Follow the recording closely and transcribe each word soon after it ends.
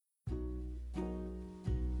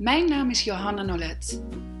Mijn naam is Johanna Nolet.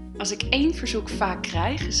 Als ik één verzoek vaak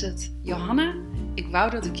krijg is het: Johanna, ik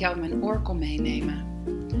wou dat ik jou in mijn oor kon meenemen.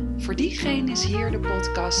 Voor diegene is hier de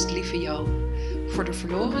podcast Lieve Jo. Voor de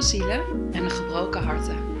verloren zielen en de gebroken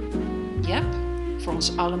harten. Jep, voor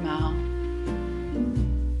ons allemaal.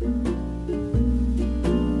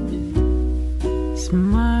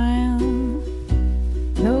 Smile,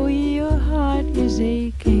 though your heart is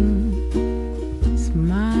aching.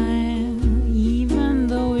 Smile, even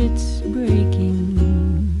though it's breaking.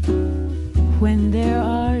 When there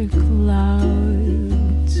are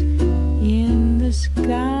clouds in the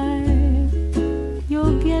sky,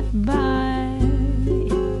 you'll get by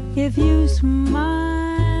if you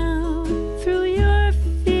smile through your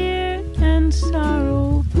fear and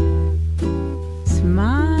sorrow.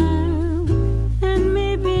 Smile, and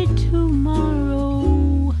maybe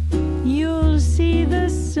tomorrow you'll see the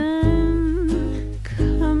sun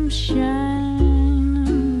come shining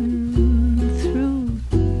through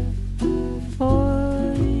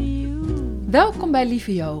for you. Welkom bij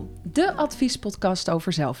Lieve Jo, de adviespodcast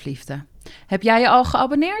over zelfliefde. Heb jij je al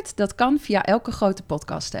geabonneerd? Dat kan via elke grote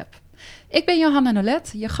podcast-app. Ik ben Johanna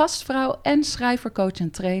Nolet, je gastvrouw en schrijver, coach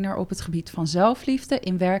en trainer op het gebied van zelfliefde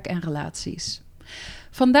in werk en relaties.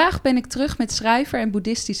 Vandaag ben ik terug met schrijver en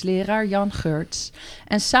Boeddhistisch leraar Jan Geurtz.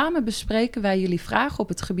 En samen bespreken wij jullie vragen op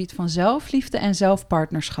het gebied van zelfliefde en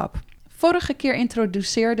zelfpartnerschap. Vorige keer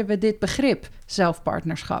introduceerden we dit begrip,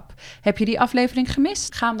 zelfpartnerschap. Heb je die aflevering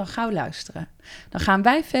gemist? Ga hem dan gauw luisteren. Dan gaan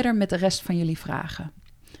wij verder met de rest van jullie vragen.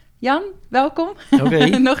 Jan, welkom. Oké.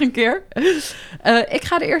 Nog een keer. Ik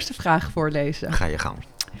ga de eerste vraag voorlezen. Ga je gang.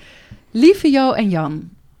 Lieve Jo en Jan,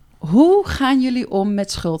 hoe gaan jullie om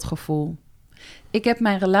met schuldgevoel? Ik heb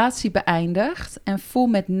mijn relatie beëindigd en voel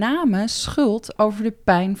met name schuld over de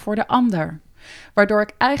pijn voor de ander. Waardoor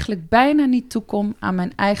ik eigenlijk bijna niet toekom aan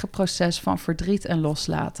mijn eigen proces van verdriet en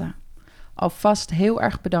loslaten. Alvast heel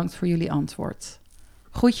erg bedankt voor jullie antwoord.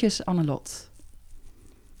 Groetjes, Annelot.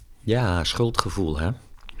 Ja, schuldgevoel, hè.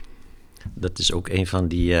 Dat is ook een van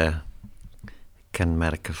die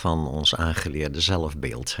kenmerken van ons aangeleerde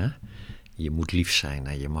zelfbeeld, hè. Je moet lief zijn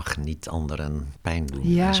en je mag niet anderen pijn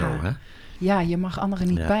doen en zo, hè. Ja, je mag anderen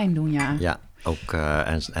niet pijn doen, ja. Ja, ook,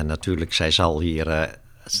 en natuurlijk, zij zal hier,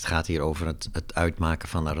 het gaat hier over het uitmaken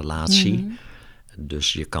van een relatie. Mm-hmm.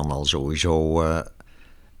 Dus je kan al sowieso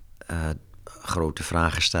grote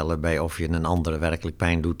vragen stellen bij of je een andere werkelijk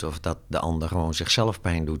pijn doet of dat de ander gewoon zichzelf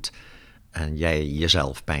pijn doet en jij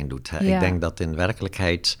jezelf pijn doet. Hè? Ja. Ik denk dat in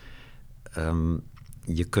werkelijkheid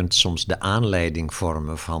je kunt soms de aanleiding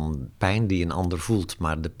vormen van pijn die een ander voelt,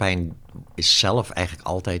 maar de pijn is zelf eigenlijk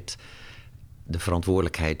altijd de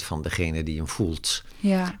verantwoordelijkheid van degene die hem voelt.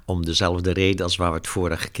 Ja. Om dezelfde reden als waar we het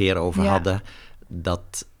vorige keer over hadden,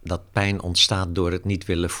 dat pijn ontstaat door het niet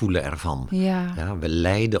willen voelen ervan. Ja. Ja, we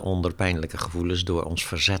lijden onder pijnlijke gevoelens door ons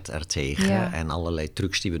verzet ertegen en allerlei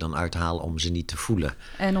trucs die we dan uithalen om ze niet te voelen.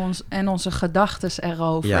 En onze gedachtes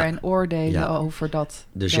erover en oordelen over dat.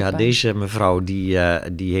 Dus dat pijn. Deze mevrouw die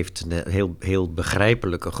heeft heel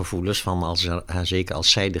begrijpelijke gevoelens van zeker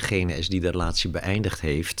als zij degene is die de relatie beëindigd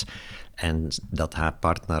heeft en dat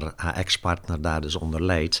haar ex-partner daar dus onder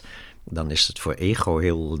lijdt, dan is het voor ego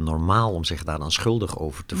heel normaal om zich daar dan schuldig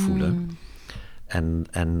over te voelen.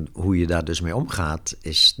 En hoe je daar dus mee omgaat,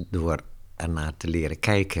 is door ernaar te leren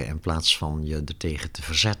kijken in plaats van je ertegen te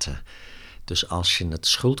verzetten. Dus als je het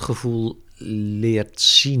schuldgevoel leert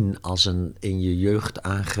zien als een in je jeugd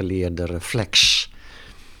aangeleerde reflex,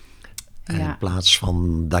 en in plaats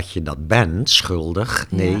van dat je dat bent, schuldig,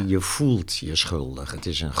 nee, je voelt je schuldig. Het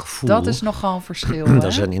is een gevoel. Dat is nogal een verschil. Dat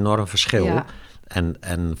is een enorm verschil. Ja.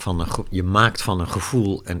 En je maakt van een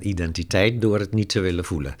gevoel een identiteit door het niet te willen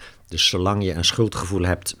voelen. Dus zolang je een schuldgevoel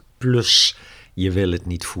hebt, plus je wil het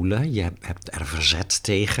niet voelen, je hebt er verzet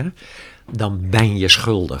tegen, dan ben je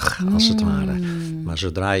schuldig, als het ware. Maar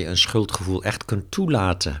zodra je een schuldgevoel echt kunt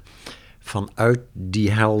toelaten vanuit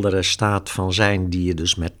die heldere staat van zijn die je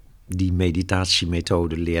dus met die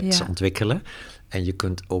meditatiemethode leert ontwikkelen. En je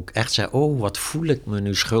kunt ook echt zeggen, oh, wat voel ik me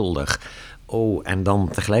nu schuldig. Oh, en dan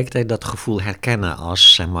tegelijkertijd dat gevoel herkennen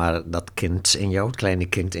als, zeg maar, dat kind in jou, het kleine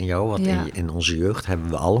kind in jou. Want in onze jeugd hebben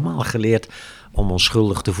we allemaal geleerd om ons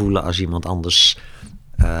schuldig te voelen als iemand anders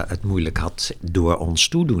het moeilijk had door ons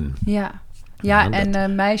toedoen.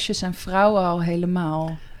 En meisjes en vrouwen al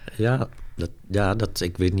helemaal.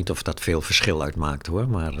 Ik weet niet of dat veel verschil uitmaakt, hoor.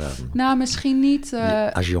 Maar, nou, misschien niet.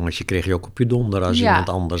 Als jongetje kreeg je ook op je donder als iemand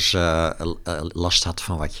anders last had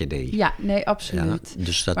van wat je deed. Ja, nee, absoluut. Ja,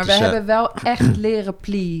 dus dat maar we hebben wel echt leren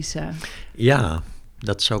pleasen. Ja,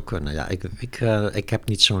 Dat zou kunnen, ja. Ik heb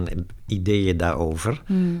niet zo'n ideeën daarover.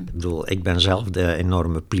 Ik bedoel, ik ben zelf de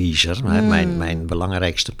enorme pleaser. Mijn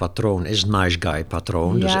belangrijkste patroon is nice guy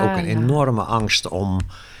patroon. Dus ook een enorme angst om,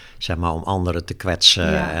 zeg maar, om anderen te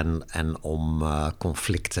kwetsen en om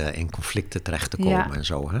in conflicten terecht te komen en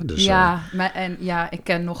zo. Hè? Dus, ik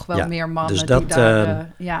ken nog wel meer mannen dus die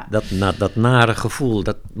daar... dat nare gevoel,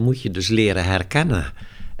 dat moet je dus leren herkennen.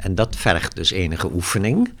 En dat vergt dus enige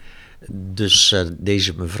oefening. Dus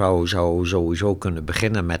deze mevrouw zou sowieso kunnen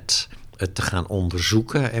beginnen met het te gaan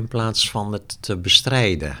onderzoeken in plaats van het te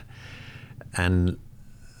bestrijden. En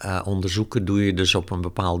onderzoeken doe je dus op een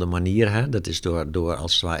bepaalde manier. Hè? Dat is door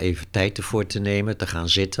als het ware even tijd ervoor te nemen, te gaan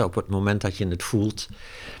zitten op het moment dat je het voelt.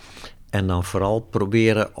 En dan vooral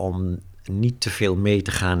proberen om niet te veel mee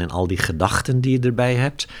te gaan in al die gedachten die je erbij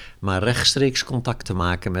hebt, maar rechtstreeks contact te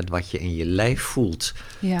maken met wat je in je lijf voelt.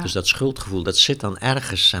 Ja. Dus dat schuldgevoel, dat zit dan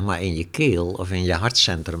ergens, zeg maar, in je keel of in je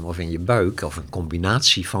hartcentrum of in je buik of een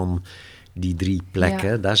combinatie van die 3 plekken.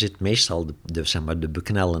 Ja. Daar zit meestal de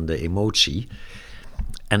beknellende emotie.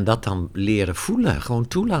 En dat dan leren voelen, gewoon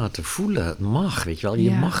toelaten, voelen. Het mag, weet je wel,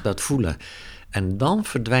 je mag dat voelen. En dan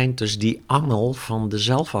verdwijnt dus die angel van de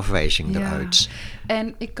zelfafwijzing eruit.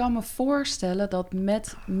 En ik kan me voorstellen dat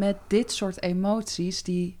met dit soort emoties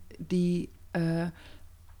die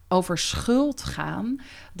over schuld gaan,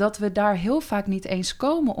 dat we daar heel vaak niet eens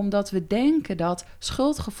komen, omdat we denken dat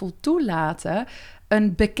schuldgevoel toelaten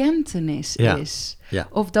een bekentenis is. Ja.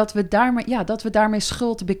 Of dat we daarmee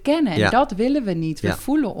schuld bekennen. En dat willen we niet. We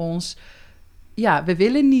voelen ons... Ja, we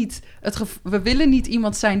willen niet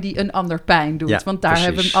iemand zijn die een ander pijn doet. Want daar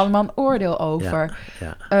hebben we allemaal een oordeel over.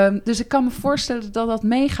 Dus ik kan me voorstellen dat dat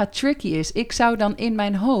mega tricky is. Ik zou dan in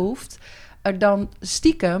mijn hoofd dan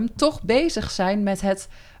stiekem toch bezig zijn met het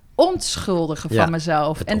ontschuldigen van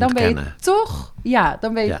mezelf. En dan ben je toch... Ja,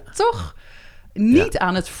 dan ben je toch... niet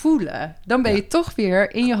aan het voelen. Dan ben je toch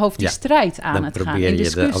weer in je hoofd die strijd aan het gaan, in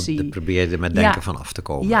discussie. Dan probeer je er met denken van af te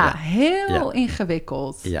komen. Ja, heel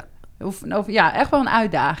ingewikkeld. Ja. Echt wel een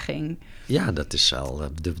uitdaging. Ja, dat is wel...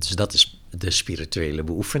 Dus dat is de spirituele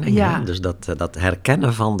beoefening. Ja. Hè? Dus dat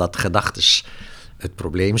herkennen van dat gedachtes het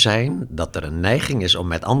probleem zijn, dat er een neiging is om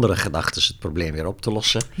met andere gedachtes het probleem weer op te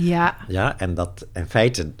lossen. Ja. Ja, en dat in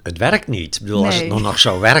feite, het werkt niet. Ik bedoel, als het nog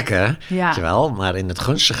zou werken, wel, maar in het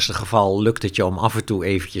gunstigste geval lukt het je om af en toe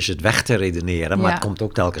eventjes het weg te redeneren, maar het komt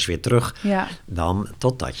ook telkens weer terug. Ja. Dan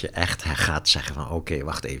totdat je echt gaat zeggen van oké,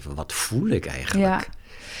 wacht even, wat voel ik eigenlijk?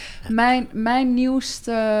 Ja. Mijn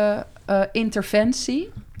nieuwste interventie...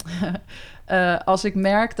 als ik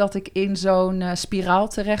merk dat ik in zo'n spiraal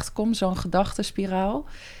terechtkom, zo'n gedachtenspiraal,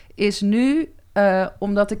 is nu,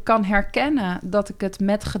 omdat ik kan herkennen dat ik het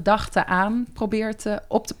met gedachten aan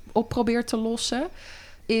probeer te lossen,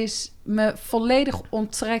 is me volledig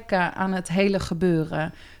onttrekken aan het hele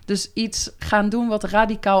gebeuren. Dus iets gaan doen wat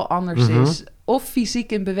radicaal anders is. Of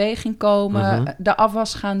fysiek in beweging komen, de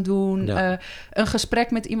afwas gaan doen, een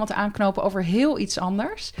gesprek met iemand aanknopen over heel iets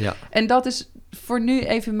anders. Ja. En dat is voor nu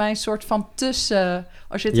even mijn soort van tussen...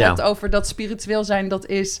 Als je het hebt over dat spiritueel zijn, dat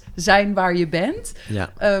is zijn waar je bent. Ja.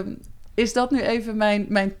 Is dat nu even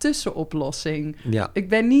mijn tussenoplossing. Ja. Ik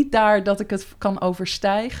ben niet daar dat ik het kan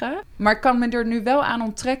overstijgen, maar ik kan me er nu wel aan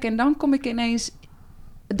onttrekken. En dan kom ik ineens...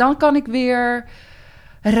 Dan kan ik weer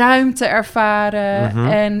ruimte ervaren.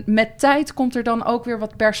 En met tijd komt er dan ook weer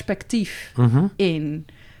wat perspectief in.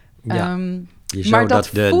 Ja. Maar dat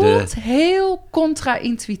voelt heel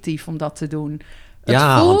contra-intuïtief om dat te doen. Het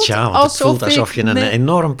voelt alsof je een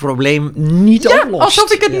enorm probleem niet oplost.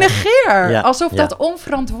 Alsof ik het negeer. Ja. Alsof dat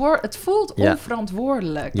onverantwoordelijk... Het voelt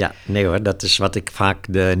onverantwoordelijk. Ja, nee hoor, dat is wat ik vaak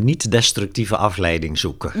de niet-destructieve afleiding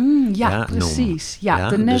zoeken. Precies.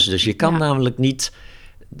 Dus je kan namelijk niet...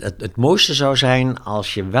 Het mooiste zou zijn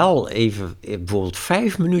als je wel even, bijvoorbeeld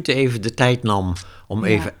 5 minuten even de tijd nam om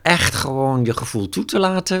even echt gewoon je gevoel toe te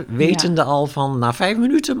laten, wetende al van na 5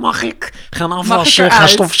 minuten mag ik gaan afwassen, gaan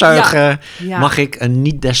stofzuigen, mag ik een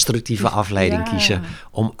niet-destructieve afleiding kiezen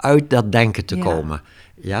om uit dat denken te komen.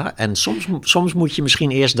 Ja, en soms moet je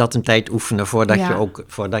misschien eerst dat een tijd oefenen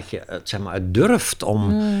voordat je zeg maar, het durft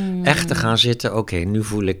om echt te gaan zitten. Oké, nu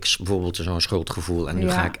voel ik bijvoorbeeld zo'n schuldgevoel en nu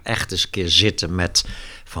ga ik echt eens een keer zitten met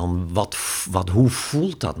van hoe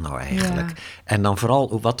voelt dat nou eigenlijk? Ja. En dan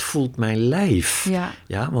vooral, wat voelt mijn lijf?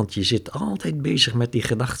 Ja, want je zit altijd bezig met die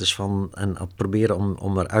gedachtes van en proberen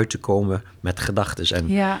om eruit te komen met gedachtes. En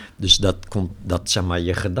dus dat zeg maar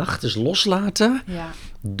je gedachtes loslaten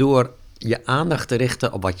door je aandacht te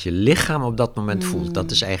richten op wat je lichaam op dat moment voelt.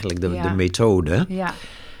 Dat is eigenlijk de methode. Ja.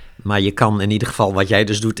 Maar je kan in ieder geval, wat jij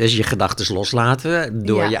dus doet, is je gedachten loslaten.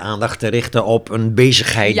 Door je aandacht te richten op een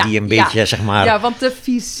bezigheid die een beetje, zeg maar... Ja, want de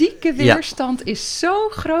fysieke weerstand is zo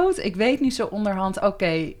groot. Ik weet nu zo onderhand,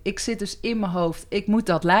 oké, ik zit dus in mijn hoofd. Ik moet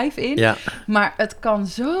dat lijf in. Ja. Maar het kan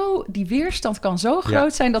zo, die weerstand kan zo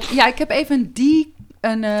groot zijn dat... Ja, ik heb even een detour.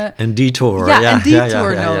 Een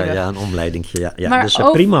detour nodig. Ja, een omleidingje. Ja. Dus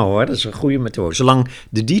prima hoor, dat is een goede methode. Zolang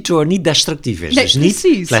de detour niet destructief is. Nee, dus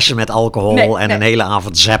precies. Niet flessen met alcohol en een hele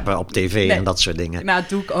avond zappen op tv en dat soort dingen. Nou, dat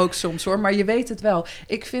doe ik ook soms hoor, maar je weet het wel.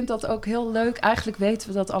 Ik vind dat ook heel leuk. Eigenlijk weten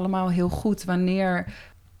we dat allemaal heel goed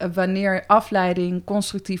wanneer afleiding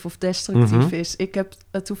constructief of destructief is. Ik heb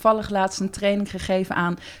toevallig laatst een training gegeven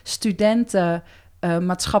aan studenten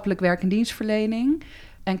maatschappelijk werk en dienstverlening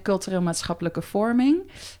en cultureel-maatschappelijke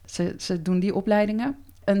vorming. Ze doen die opleidingen.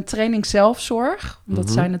 Een training zelfzorg, dat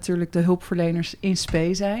zijn natuurlijk de hulpverleners in spe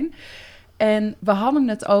zijn. En we hadden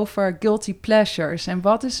het over guilty pleasures. En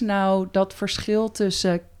wat is nou dat verschil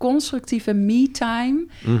tussen constructieve me-time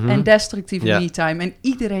en destructieve me-time? En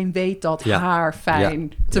iedereen weet dat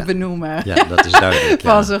fijn te benoemen. Ja, dat is duidelijk.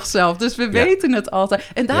 Van zichzelf. Dus we weten het altijd.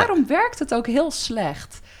 En daarom werkt het ook heel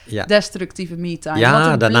slecht. Ja. Destructieve me-time.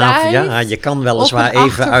 Ja, daarna, je kan weliswaar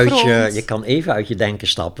even uit je denken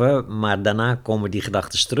stappen, maar daarna komen die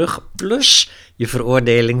gedachten terug, plus je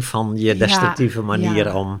veroordeling van je destructieve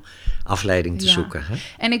manier om afleiding te zoeken. Hè?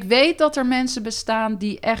 En ik weet dat er mensen bestaan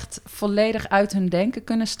die echt volledig uit hun denken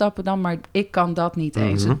kunnen stappen dan, maar ik kan dat niet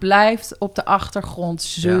eens. Het blijft op de achtergrond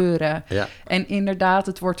zeuren. Ja. En inderdaad,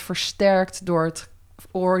 het wordt versterkt door het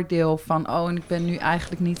oordeel van, en ik ben nu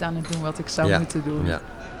eigenlijk niet aan het doen wat ik zou moeten doen. Ja.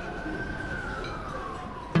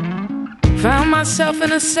 Found myself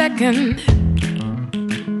in a second.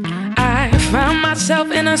 I found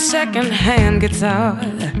myself in a second-hand guitar.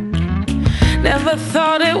 Never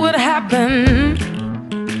thought it would happen,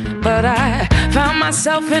 but I found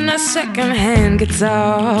myself in a second-hand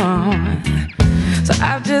guitar. So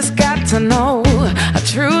I've just got to know, I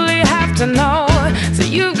truly have to know. So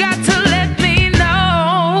you've got to let me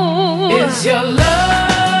know. Is your love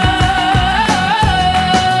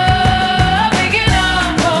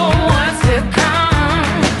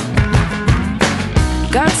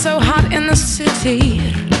got so hot in the city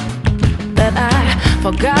that I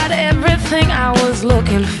forgot everything I was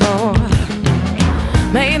looking for.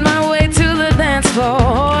 Made my way to the dance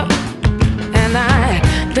floor, and I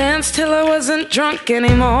danced till I wasn't drunk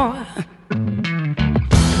anymore.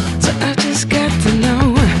 So I just got to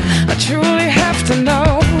know, I truly have to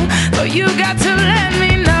know. So you got to let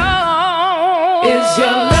me know. Is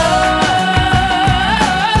your love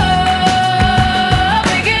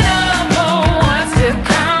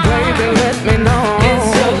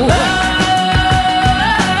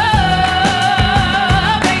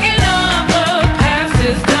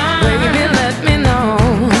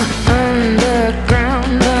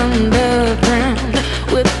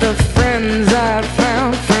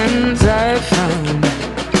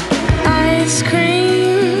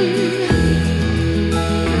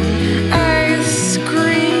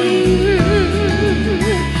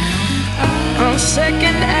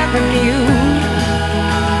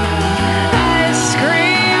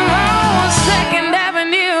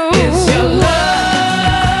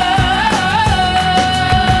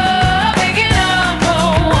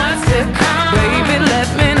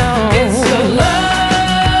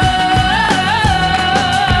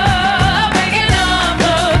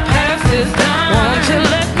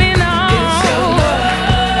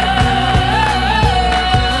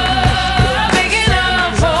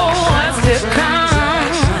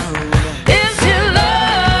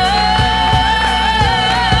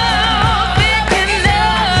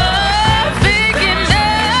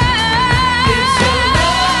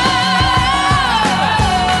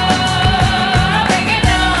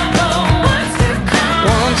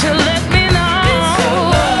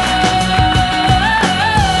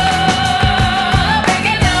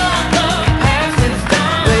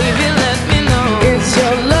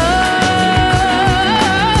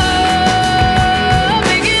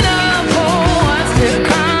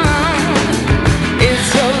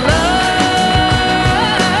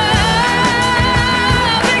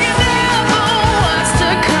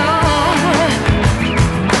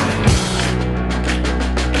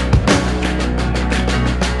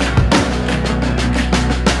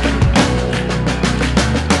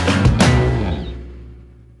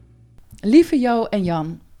Lieve Jo en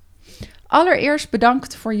Jan, allereerst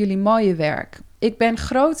bedankt voor jullie mooie werk. Ik ben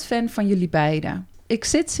groot fan van jullie beiden. Ik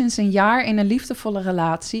zit sinds een jaar in een liefdevolle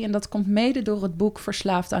relatie en dat komt mede door het boek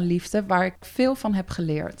Verslaafd aan Liefde, waar ik veel van heb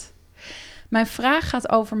geleerd. Mijn vraag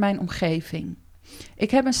gaat over mijn omgeving.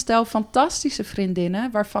 Ik heb een stel fantastische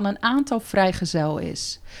vriendinnen waarvan een aantal vrijgezel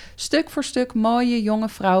is. Stuk voor stuk mooie jonge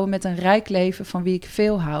vrouwen met een rijk leven van wie ik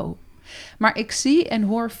veel hou. Maar ik zie en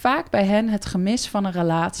hoor vaak bij hen het gemis van een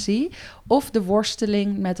relatie of de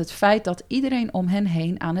worsteling met het feit dat iedereen om hen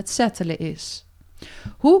heen aan het settelen is.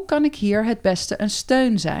 Hoe kan ik hier het beste een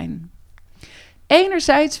steun zijn?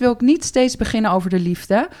 Enerzijds wil ik niet steeds beginnen over de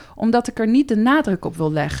liefde, omdat ik er niet de nadruk op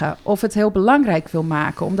wil leggen of het heel belangrijk wil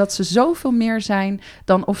maken, omdat ze zoveel meer zijn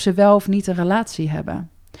dan of ze wel of niet een relatie hebben.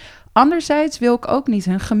 Anderzijds wil ik ook niet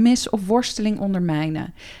hun gemis of worsteling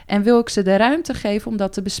ondermijnen en wil ik ze de ruimte geven om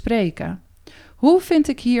dat te bespreken. Hoe vind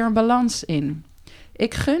ik hier een balans in?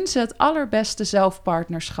 Ik gun ze het allerbeste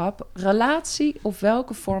zelfpartnerschap, relatie of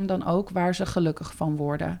welke vorm dan ook waar ze gelukkig van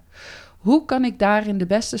worden. Hoe kan ik daarin de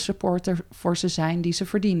beste supporter voor ze zijn die ze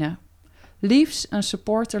verdienen? Liefst een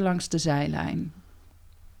supporter langs de zijlijn.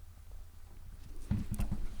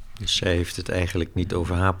 Dus zij heeft het eigenlijk niet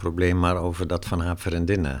over haar probleem, maar over dat van haar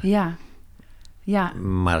vriendinnen. Ja.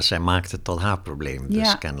 Maar zij maakt het tot haar probleem,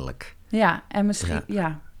 dus kennelijk. Ja, en misschien,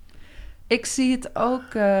 Ik zie het ook,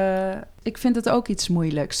 ik vind het ook iets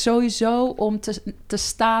moeilijks. Sowieso om te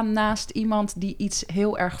staan naast iemand die iets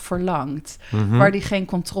heel erg verlangt. Mm-hmm. Waar die geen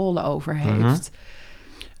controle over heeft. Mm-hmm.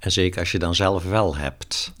 En zeker als je dan zelf wel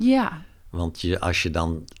hebt. Ja. Want als je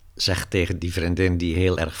dan zegt tegen die vriendin die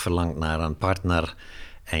heel erg verlangt naar een partner.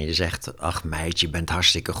 En je zegt, ach meid, je bent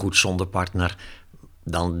hartstikke goed zonder partner.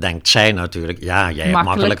 Dan denkt zij natuurlijk, ja, jij hebt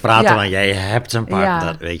makkelijk praten, want jij hebt een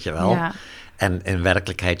partner, weet je wel. Ja. En in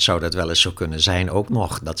werkelijkheid zou dat wel eens zo kunnen zijn ook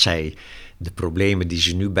nog. Dat zij de problemen die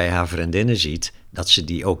ze nu bij haar vriendinnen ziet, dat ze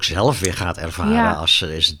die ook zelf weer gaat ervaren als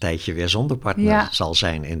ze eens een tijdje weer zonder partner zal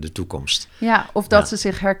zijn in de toekomst. Ja, of dat ze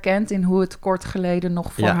zich herkent in hoe het kort geleden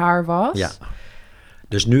nog voor haar was. Ja.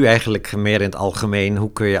 Dus nu eigenlijk meer in het algemeen,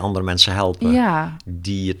 hoe kun je andere mensen helpen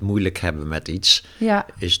die het moeilijk hebben met iets,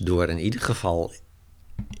 is door in ieder geval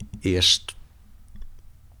eerst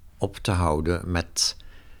op te houden met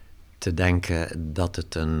te denken dat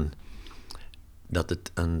het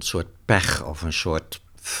een soort pech of een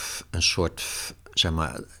soort zeg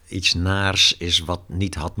maar, iets naars is wat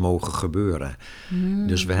niet had mogen gebeuren.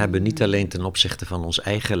 Dus we hebben niet alleen ten opzichte van ons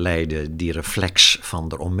eigen lijden die reflex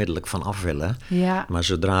van er onmiddellijk van af willen. Ja. Maar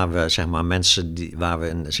zodra we zeg maar mensen waar we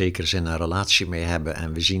in zekere zin een relatie mee hebben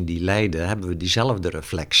en we zien die lijden, hebben we diezelfde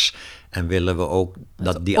reflex. En willen we ook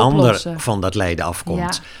dat die ander van dat lijden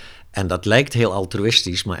afkomt. Ja. En dat lijkt heel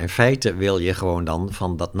altruïstisch, maar in feite wil je gewoon dan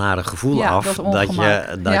van dat nare gevoel af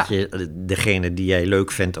dat je degene die jij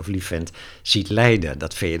leuk vindt of lief vindt ziet lijden.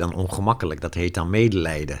 Dat vind je dan ongemakkelijk, dat heet dan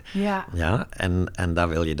medelijden. Ja? En daar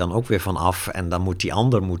wil je dan ook weer van af en dan moet die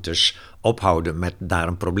ander dus ophouden met daar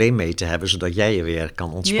een probleem mee te hebben, zodat jij je weer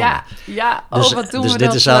kan ontspannen. Wat doen dus we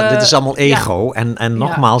dit is allemaal ego Ja. En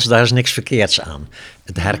nogmaals, daar is niks verkeerds aan.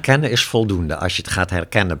 Het herkennen is voldoende. Als je het gaat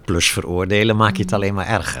herkennen plus veroordelen, maak je het alleen maar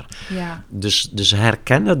erger. Ja. Dus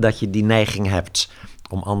herkennen dat je die neiging hebt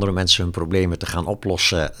om andere mensen hun problemen te gaan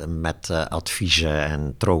oplossen met adviezen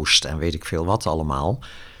en troost en weet ik veel wat allemaal.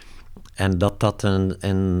 En dat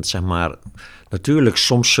een zeg maar, natuurlijk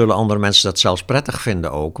soms zullen andere mensen dat zelfs prettig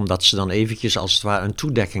vinden ook, omdat ze dan eventjes als het ware een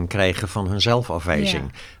toedekking krijgen van hun zelfafwijzing.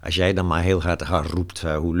 Ja. Als jij dan maar heel hard roept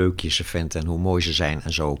hoe leuk je ze vindt en hoe mooi ze zijn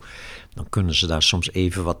en zo, dan kunnen ze daar soms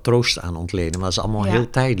even wat troost aan ontlenen. Maar dat is allemaal heel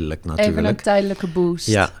tijdelijk natuurlijk. Even een tijdelijke boost.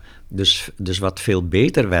 Ja, dus wat veel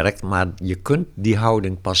beter werkt, maar je kunt die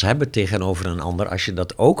houding pas hebben tegenover een ander als je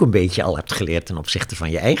dat ook een beetje al hebt geleerd ten opzichte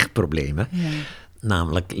van je eigen problemen. Ja.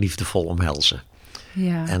 Namelijk liefdevol omhelzen.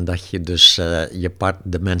 Ja. En dat je dus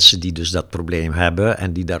de mensen die dus dat probleem hebben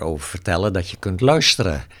en die daarover vertellen, dat je kunt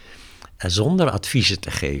luisteren. En zonder adviezen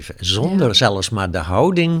te geven. Zonder zelfs maar de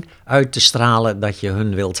houding uit te stralen dat je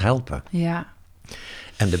hun wilt helpen. Ja.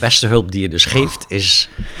 En de beste hulp die je dus geeft is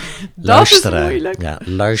luisteren. Dat is moeilijk. Ja,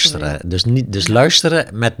 luisteren. Dus luisteren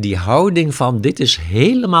met die houding van dit is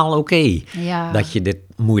helemaal oké dat je dit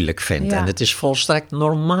moeilijk vindt. Ja. En het is volstrekt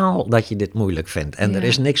normaal dat je dit moeilijk vindt. En er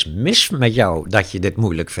is niks mis met jou dat je dit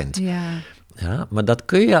moeilijk vindt. Ja, maar dat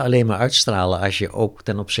kun je alleen maar uitstralen als je ook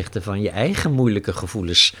ten opzichte van je eigen moeilijke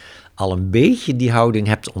gevoelens al een beetje die houding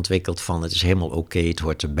hebt ontwikkeld van het is helemaal oké, het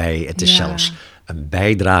hoort erbij. Het is zelfs een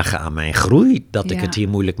bijdrage aan mijn groei dat ik het hier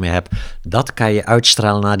moeilijk mee heb. Dat kan je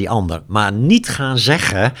uitstralen naar die ander. Maar niet gaan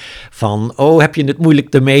zeggen van heb je het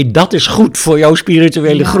moeilijk ermee? Dat is goed voor jouw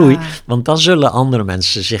spirituele groei. Want dan zullen andere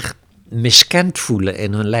mensen zich miskend voelen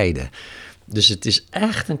in hun lijden. Dus het is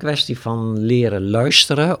echt een kwestie van leren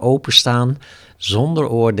luisteren, openstaan, zonder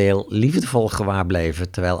oordeel, liefdevol gewaar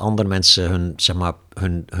blijven, terwijl andere mensen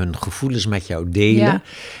hun gevoelens met jou delen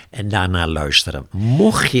en daarna luisteren.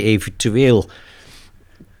 Mocht je eventueel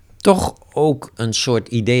toch ook een soort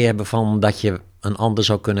idee hebben van dat je een ander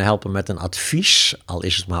zou kunnen helpen met een advies, al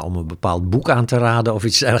is het maar om een bepaald boek aan te raden of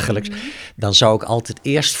iets dergelijks, dan zou ik altijd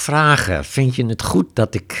eerst vragen, vind je het goed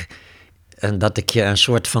dat ik je een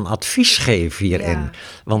soort van advies geef hierin? Ja.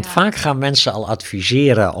 Want vaak gaan mensen al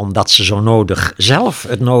adviseren omdat ze zo nodig zelf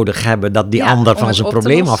het nodig hebben dat die ander van zijn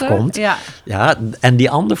probleem afkomt. Ja, en die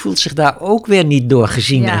ander voelt zich daar ook weer niet door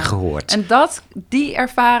gezien en gehoord. En die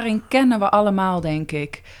ervaring kennen we allemaal, denk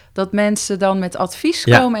ik. Dat mensen dan met advies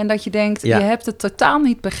komen en dat je denkt, je hebt het totaal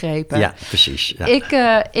niet begrepen. Ja, precies. Ja.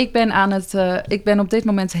 Ik ben op dit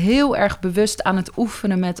moment heel erg bewust aan het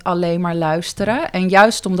oefenen met alleen maar luisteren. En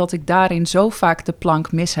juist omdat ik daarin zo vaak de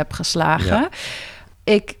plank mis heb geslagen.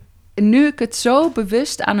 Nu ik het zo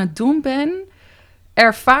bewust aan het doen ben,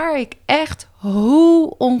 ervaar ik echt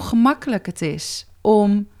hoe ongemakkelijk het is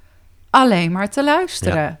om alleen maar te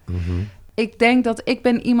luisteren. Ja. Mm-hmm. Ik denk dat ik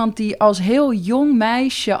ben iemand die als heel jong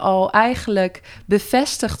meisje al eigenlijk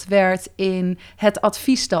bevestigd werd in het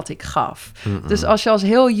advies dat ik gaf. Mm-mm. Dus als je als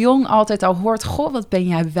heel jong altijd al hoort, goh, wat ben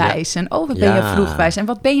jij wijs? En wat ben jij vroeg wijs? En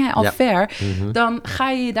wat ben jij al ver? Mm-hmm. Dan ga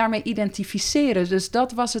je je daarmee identificeren. Dus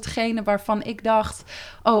dat was hetgene waarvan ik dacht,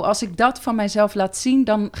 als ik dat van mijzelf laat zien,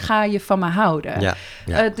 dan ga je van me houden.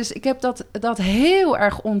 Dus ik heb dat heel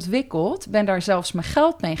erg ontwikkeld. Ben daar zelfs mijn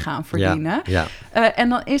geld mee gaan verdienen. En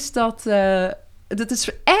dan is dat is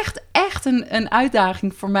echt een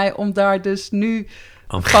uitdaging voor mij om daar dus nu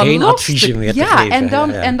om geen adviezen meer te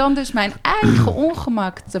geven. En dan dus mijn eigen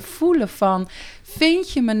ongemak te voelen van,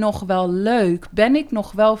 vind je me nog wel leuk? Ben ik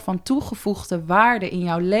nog wel van toegevoegde waarde in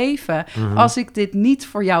jouw leven als ik dit niet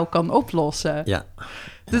voor jou kan oplossen? Ja.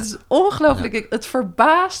 Dat is ongelooflijk. Ja. Het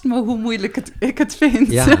verbaast me hoe moeilijk ik het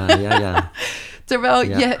vind. Ja. Terwijl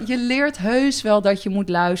je leert heus wel dat je moet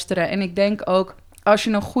luisteren. En ik denk ook, als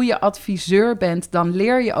je een goede adviseur bent, dan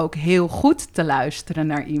leer je ook heel goed te luisteren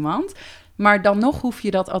naar iemand. Maar dan nog hoef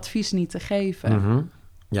je dat advies niet te geven. Mm-hmm.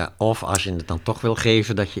 Ja, of als je het dan toch wil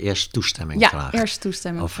geven, dat je eerst toestemming vraagt. Ja, eerst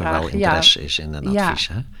toestemming vragen. Of er wel interesse is in een advies,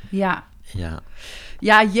 hè?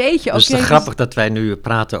 Ja, jeetje. Dus het is grappig dat wij nu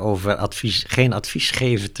praten over geen advies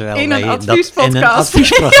geven, terwijl in wij dat in een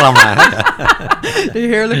adviesprogramma. De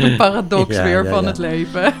heerlijke paradox van het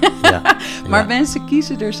leven. Maar mensen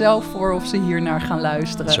kiezen er zelf voor of ze hier naar gaan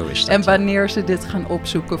luisteren. Zo is dat, en wanneer ze dit gaan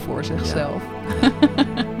opzoeken voor zichzelf.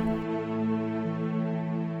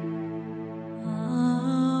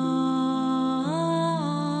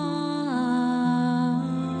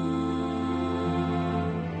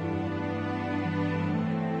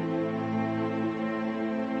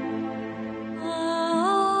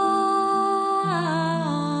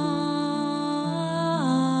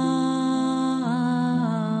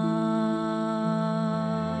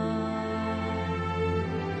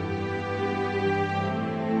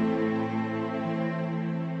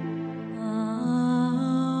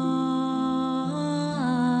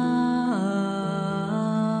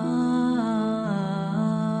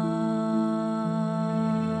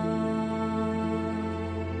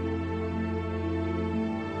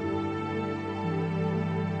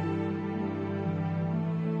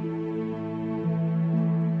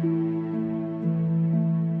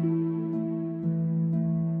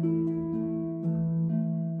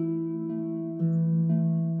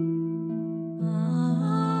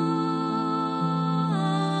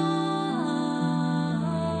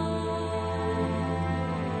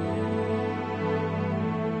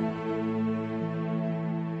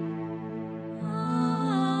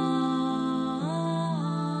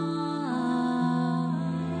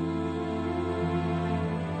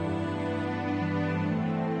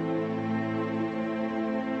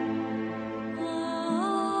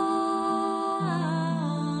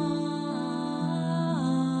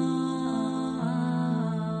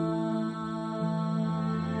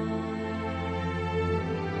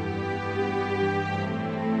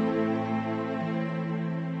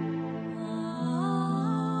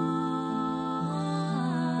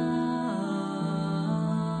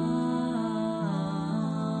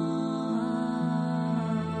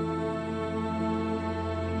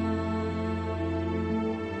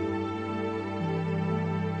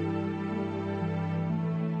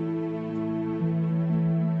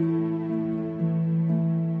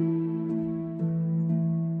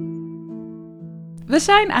 We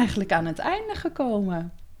zijn eigenlijk aan het einde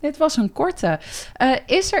gekomen. Dit was een korte.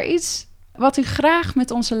 Is er iets wat u graag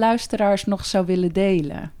met onze luisteraars nog zou willen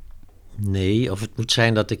delen? Nee, of het moet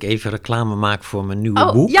zijn dat ik even reclame maak voor mijn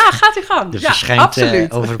nieuwe boek. Ja, gaat u gang.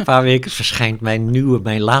 Absoluut. Over een paar weken verschijnt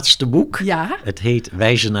mijn laatste boek. Ja. Het heet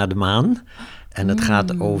Wijzen naar de maan. En het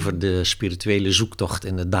gaat over de spirituele zoektocht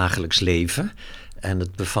in het dagelijks leven. En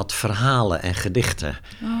het bevat verhalen en gedichten.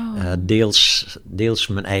 Deels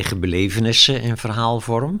mijn eigen belevenissen in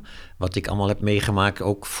verhaalvorm. Wat ik allemaal heb meegemaakt,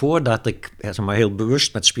 ook voordat ik heel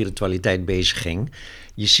bewust met spiritualiteit bezig ging.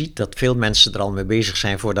 Je ziet dat veel mensen er al mee bezig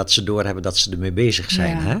zijn voordat ze doorhebben dat ze ermee bezig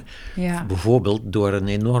zijn. Ja. Hè? Ja. Bijvoorbeeld door een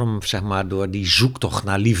enorm, door die zoektocht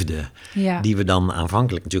naar liefde. Ja. Die we dan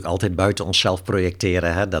aanvankelijk natuurlijk altijd buiten onszelf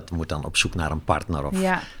projecteren. Hè? Dat moet dan op zoek naar een partner of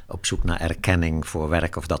op zoek naar erkenning voor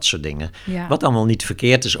werk of dat soort dingen. Ja. Wat allemaal niet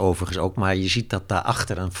verkeerd is overigens ook, maar je ziet dat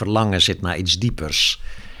daarachter een verlangen zit naar iets diepers.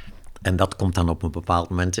 En dat komt dan op een bepaald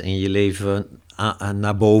moment in je leven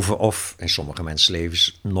naar boven of in sommige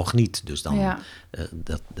mensenlevens nog niet. Dus dan,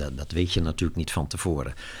 dat weet je natuurlijk niet van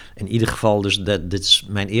tevoren. In ieder geval, dus dit is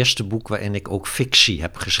mijn eerste boek waarin ik ook fictie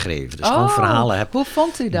heb geschreven. Dus gewoon verhalen heb hoe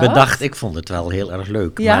vond u dat? bedacht. Ik vond het wel heel erg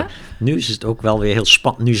leuk. Ja? Maar nu is het ook wel weer heel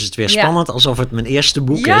spannend. Nu is het weer spannend alsof het mijn eerste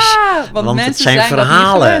boek is. Want het zijn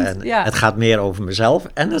verhalen. En het gaat meer over mezelf.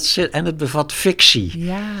 En het bevat fictie.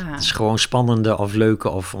 Ja. Het is gewoon spannende of leuke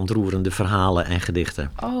of ontroerende verhalen en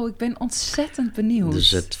gedichten. Oh, ik ben ontzettend benieuwd.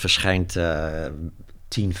 Dus het verschijnt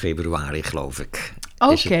 10 februari, geloof ik.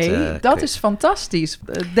 Oké, dat is fantastisch.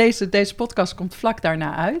 Deze podcast komt vlak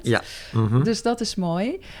daarna uit. Ja. Mm-hmm. Dus dat is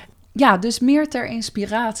mooi. Ja, dus meer ter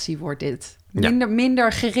inspiratie wordt dit.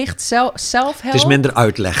 Minder gericht zelfhelp. Het is minder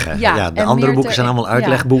uitleggen. Ja, de andere boeken zijn allemaal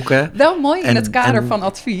uitlegboeken. Wel mooi in het kader van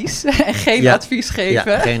advies. En geen advies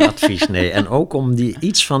geven. Ja, geen advies, nee. En ook om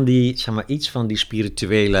iets van die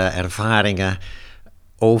spirituele ervaringen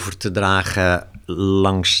over te dragen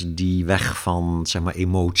langs die weg van,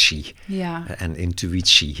 emotie en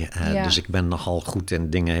intuïtie. Dus ik ben nogal goed in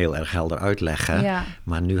dingen heel erg helder uitleggen. Ja.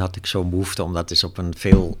 Maar nu had ik zo'n behoefte om dat eens op een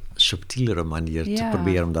veel subtielere manier te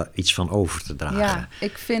proberen om daar iets van over te dragen. Ja,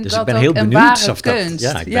 ik vind dus dat ik ben ook heel benieuwd of dat.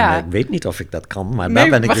 Ik weet niet of ik dat kan, maar daar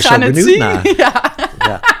ben ik dus zo benieuwd naar.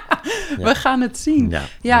 We gaan het zien.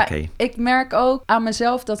 Okay. Ik merk ook aan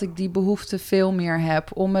mezelf dat ik die behoefte veel meer heb.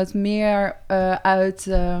 Om het meer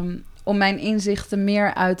om mijn inzichten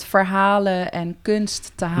meer uit verhalen en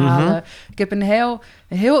kunst te halen. Mm-hmm. Ik heb een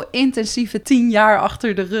heel intensieve 10 jaar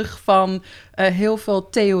achter de rug van heel veel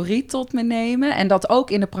theorie tot me nemen. En dat ook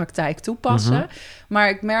in de praktijk toepassen. Mm-hmm. Maar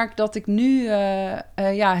ik merk dat ik nu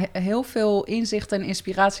heel veel inzicht en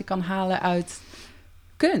inspiratie kan halen uit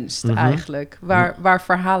kunst eigenlijk. Waar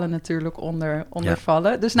verhalen natuurlijk onder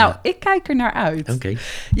vallen. Dus ik kijk er naar uit. Okay.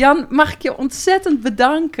 Jan, mag ik je ontzettend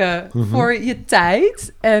bedanken voor je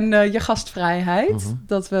tijd en je gastvrijheid.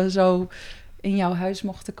 Dat we zo in jouw huis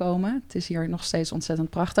mochten komen. Het is hier nog steeds ontzettend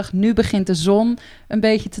prachtig. Nu begint de zon een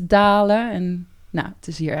beetje te dalen. En het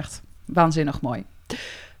is hier echt waanzinnig mooi.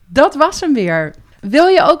 Dat was hem weer. Wil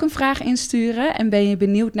je ook een vraag insturen en ben je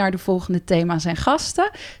benieuwd naar de volgende thema's en gasten?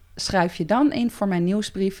 Schrijf je dan in voor mijn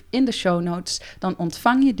nieuwsbrief in de show notes. Dan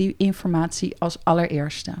ontvang je die informatie als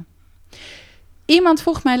allereerste. Iemand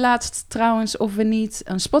vroeg mij laatst trouwens of we niet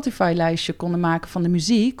een Spotify-lijstje konden maken van de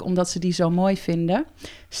muziek, omdat ze die zo mooi vinden.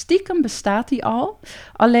 Stiekem bestaat die al.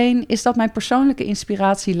 Alleen is dat mijn persoonlijke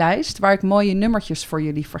inspiratielijst, waar ik mooie nummertjes voor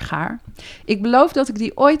jullie vergaar. Ik beloof dat ik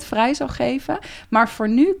die ooit vrij zal geven, maar voor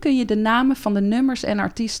nu kun je de namen van de nummers en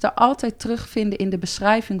artiesten altijd terugvinden in de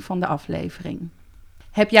beschrijving van de aflevering.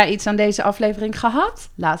 Heb jij iets aan deze aflevering gehad?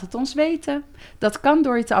 Laat het ons weten. Dat kan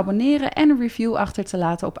door je te abonneren en een review achter te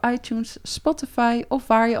laten op iTunes, Spotify of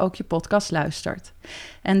waar je ook je podcast luistert.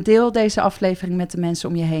 En deel deze aflevering met de mensen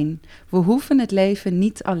om je heen. We hoeven het leven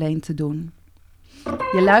niet alleen te doen.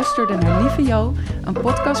 Je luisterde naar Lieve Jo, een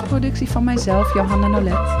podcastproductie van mijzelf, Johanna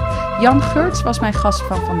Nolet. Jan Geurtz was mijn gast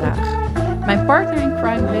van vandaag. Mijn partner in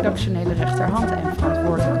crime, redactionele rechterhand en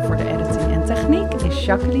verantwoordelijk voor de editing en techniek is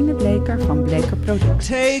Jacqueline Bleker van Bleker Producties.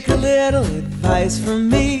 Take a little advice from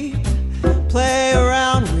me. Play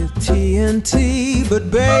around with TNT, but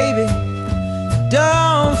baby,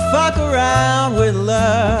 don't fuck around with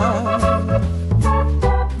love.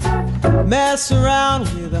 Mess around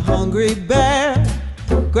with a hungry bear.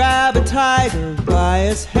 Grab a tiger by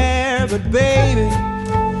his hair, but baby,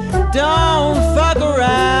 don't fuck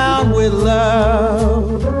around with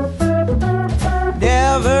love.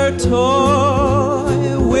 Never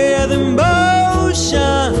toy with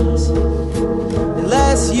emotions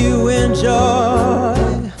unless you enjoy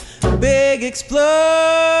big explosions.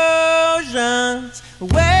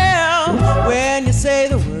 Well, when you say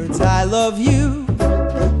the words I love you,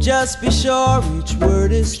 just be sure each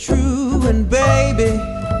word is true. And baby,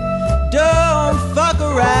 don't fuck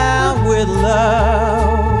around with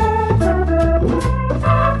love.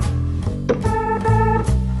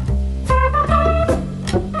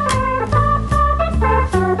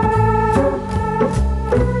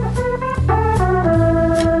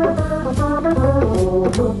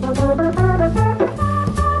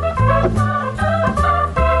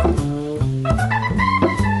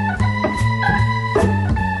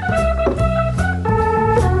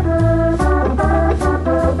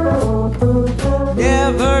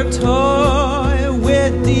 toy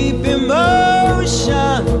with deep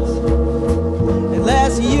emotions,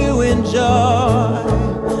 unless you enjoy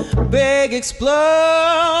big explosions.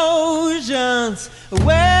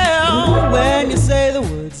 Well, when you say the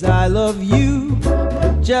words I love you,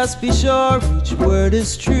 just be sure each word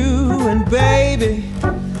is true. And baby,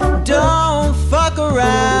 don't fuck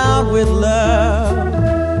around with love.